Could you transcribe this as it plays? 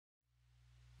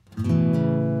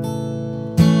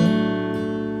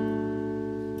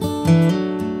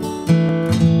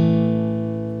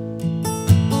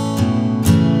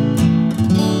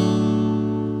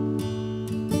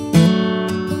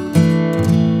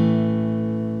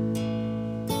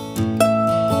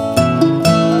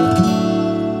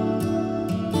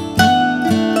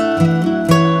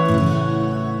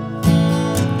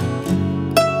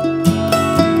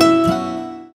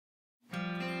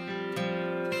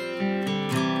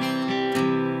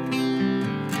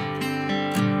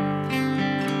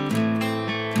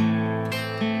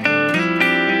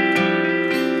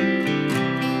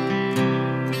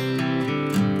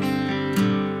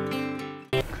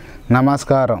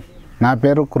నమస్కారం. నా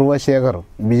పేరు కుర్వశేఖర్.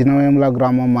 బిజినవేముల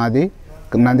గ్రామం మాది.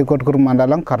 నందికొట్కూరు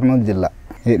మండలం, కర్నూలు జిల్లా.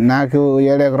 నాకు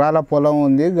 7 ఎకరాల పొలం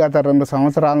ఉంది. గత 2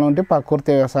 సంవత్సరాల నుండి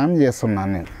ప్రకృతి వ్యవసాయం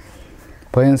చేస్తున్నాను. నేను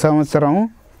పోయిన సంవత్సరం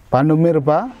పండు మిరప,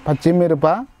 పచ్చి మిరప,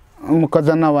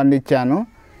 మొక్కజొన్న పండించాను.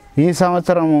 ఈ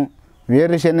సంవత్సరము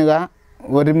వేరుశెనగ,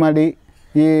 వరిమడి,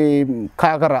 ఈ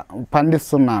కాకర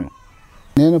పండిస్తున్నాను.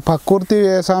 నేను ప్రకృతి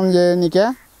వ్యవసాయం చేయడానికే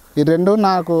ఈ 2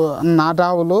 నాకు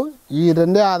నాటావులు, ఈ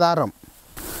 2 ఆధారం.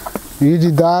 వీటి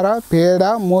ద్వారా పేడ,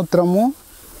 మూత్రము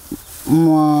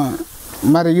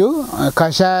మరియు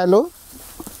కషాయాలు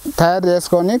తయారు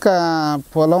చేసుకొని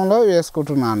పొలంలో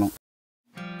వేసుకుంటున్నాను.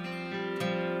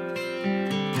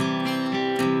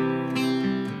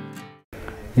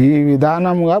 ఈ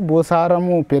విధానంగా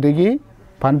భూసారము పెరిగి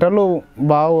పంటలు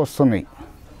బాగా వస్తున్నాయి.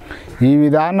 ఈ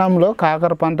విధానంలో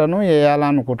కాకర పంటను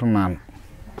వేయాలనుకుంటున్నాను.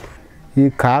 ఈ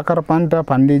కాకర పంట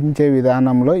పండించే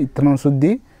విధానంలో విత్తనం శుద్ధి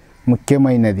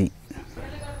ముఖ్యమైనది.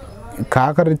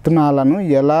 కాకర విత్తనాలను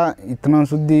ఎలా విత్తనం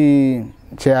శుద్ధి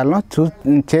చేయాలో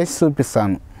చేసి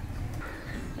చూపిస్తాను.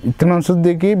 విత్తనం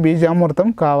శుద్ధికి బీజామృతం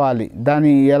కావాలి.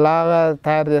 దాన్ని ఎలాగ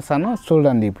తయారు చేస్తానో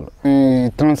చూడండి. ఇప్పుడు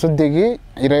విత్తనం శుద్ధికి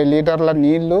 20 లీటర్ల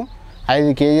నీళ్లు,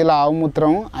 5 కేజీల ఆవు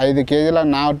మూత్రం, 5 కేజీల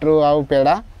నాటు ఆవు పేడ,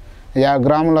 50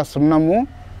 గ్రాముల సున్నము,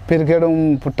 పిరికెడు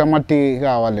పుట్టమట్టి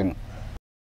కావాలి.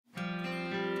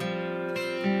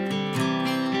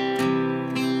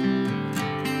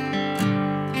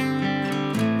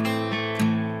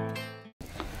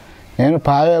 నేను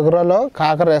 5 ఎకరాల్లో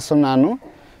కాకర వేస్తున్నాను.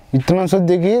 విత్తనం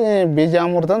శుద్ధికి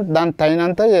బీజామృతం దానికి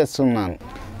తగినంత చేస్తున్నాను.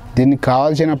 దీనికి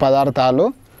కావాల్సిన పదార్థాలు: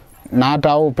 నాటు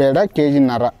ఆవు పేడ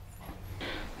కేజీన్నర,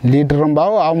 లీటర్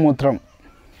బావు ఆవు మూత్రం,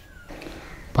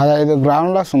 15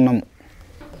 గ్రాముల సున్నం,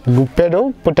 గుప్పెడు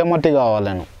పుట్టమట్టి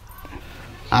కావాలను,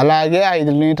 అలాగే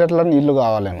 5 లీటర్ల నీళ్లు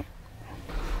కావాలను,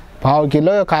 1/2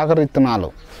 కిలో కాకర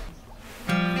విత్తనాలు.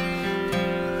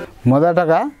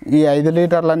 మొదటగా ఈ 5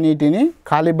 లీటర్ల నీటిని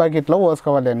ఖాళీ బకెట్లో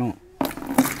పోసుకోవాలను.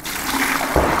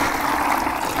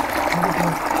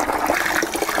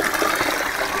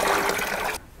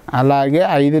 అలాగే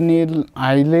 5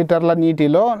 లీటర్ల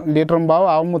నీటిలో లీటర్ బావు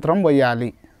ఆవు మూత్రం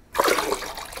పోయాలి.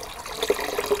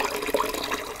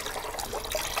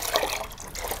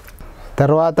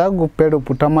 తర్వాత గుప్పెడు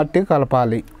పుట్టమట్టి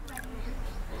కలపాలి.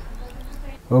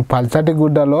 పల్చటి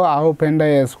గుడ్డలో ఆవు పెండ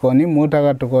వేసుకొని మూట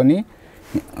కట్టుకొని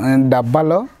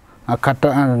డబ్బాలో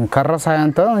కర్ర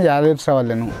సాయంతో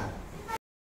యాదిర్చవలను.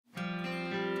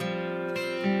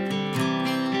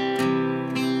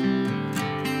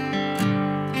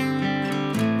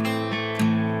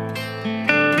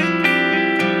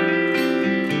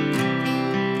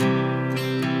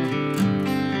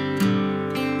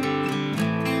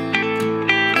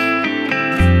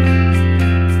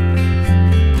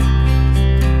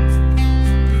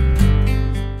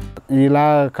 ఇలా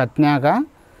కట్టినాక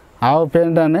ఆవు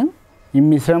పెండను ఈ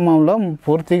మిశ్రమంలో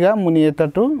పూర్తిగా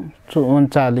మునిగేటట్టు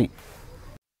ఉంచాలి.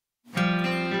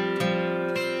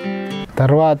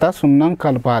 తర్వాత సున్నం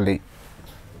కలపాలి.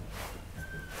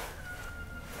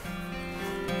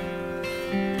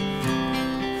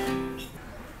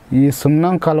 ఈ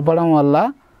సున్నం కలపడం వల్ల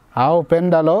ఆవు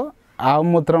పెండలో ఆవు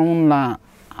మూత్రం ఉన్న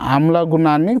ఆమ్ల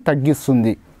గుణాన్ని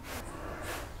తగ్గిస్తుంది.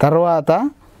 తర్వాత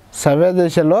సవ్య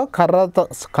దిశలో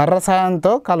కర్ర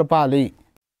సాయంతో కలపాలి.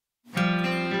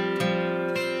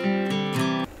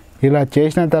 ఇలా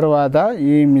చేసిన తర్వాత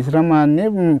ఈ మిశ్రమాన్ని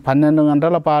 12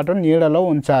 గంటల పాటు నీడలో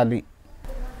ఉంచాలి.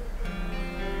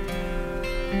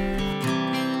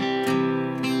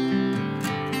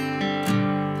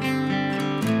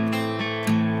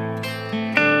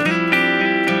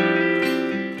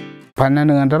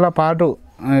 పన్నెండు గంటల పాటు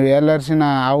వేలాల్సిన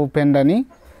ఆవు పెండని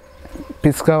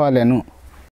పిసుకోవాలను.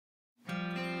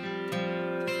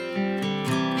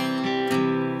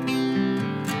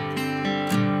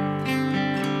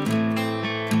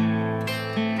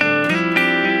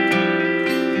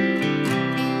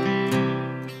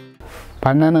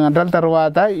 పన్నెండు గంటల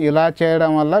తర్వాత ఇలా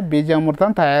చేయడం వల్ల బీజామృతం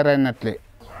తయారైనట్లే.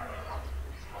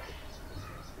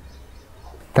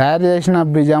 తయారు చేసిన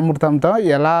బీజామృతంతో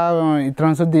ఎలా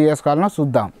విత్తనం శుద్ధి చేసుకోవాలో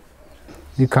చూద్దాం.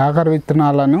 ఈ కాకర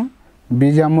విత్తనాలను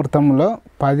బీజామృతంలో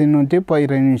 10 నుండి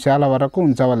 20 నిమిషాల వరకు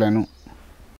ఉంచవలేను.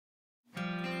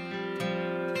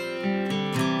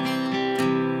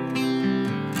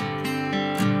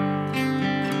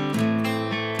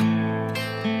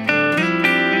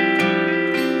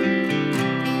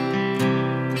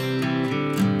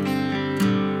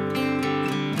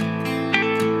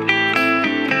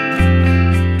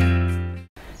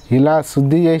 ఇలా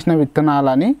శుద్ధి చేసిన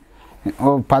విత్తనాలని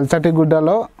పల్చటి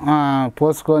గుడ్డలో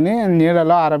పోసుకొని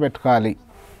నీడలో ఆరబెట్టుకోవాలి.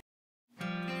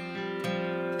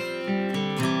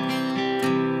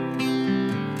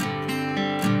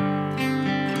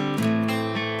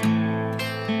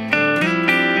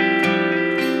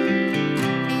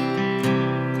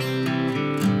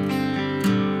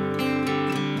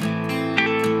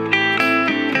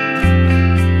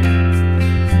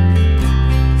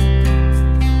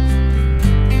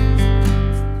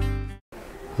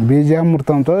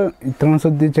 బీజామృతంతో విత్తనం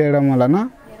శుద్ధి చేయడం వలన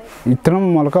విత్తనం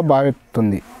మొలక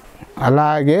బాగుతుంది.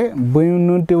 అలాగే భూమి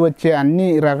నుండి వచ్చే అన్ని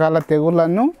రకాల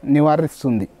తెగుళ్లను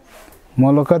నివారిస్తుంది.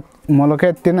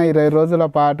 మొలకెత్తిన 20 రోజుల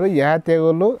పాటు ఏ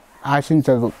తెగుళ్ళు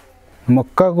ఆశించదు.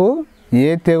 మొక్కకు ఏ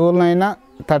తెగుళ్ళైనా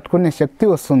తట్టుకునే శక్తి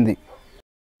వస్తుంది.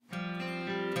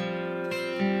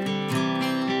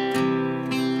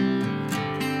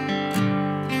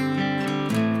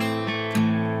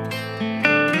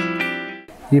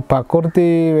 ఈ ప్రకృతి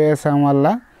వ్యవసాయం వల్ల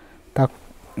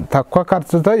తక్కువ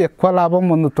ఖర్చుతో ఎక్కువ లాభం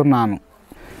పొందుతున్నాను.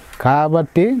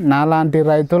 కాబట్టి నాలాంటి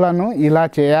రైతులను ఇలా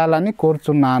చేయాలని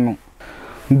కోరుచున్నాను.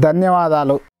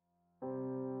 ధన్యవాదాలు.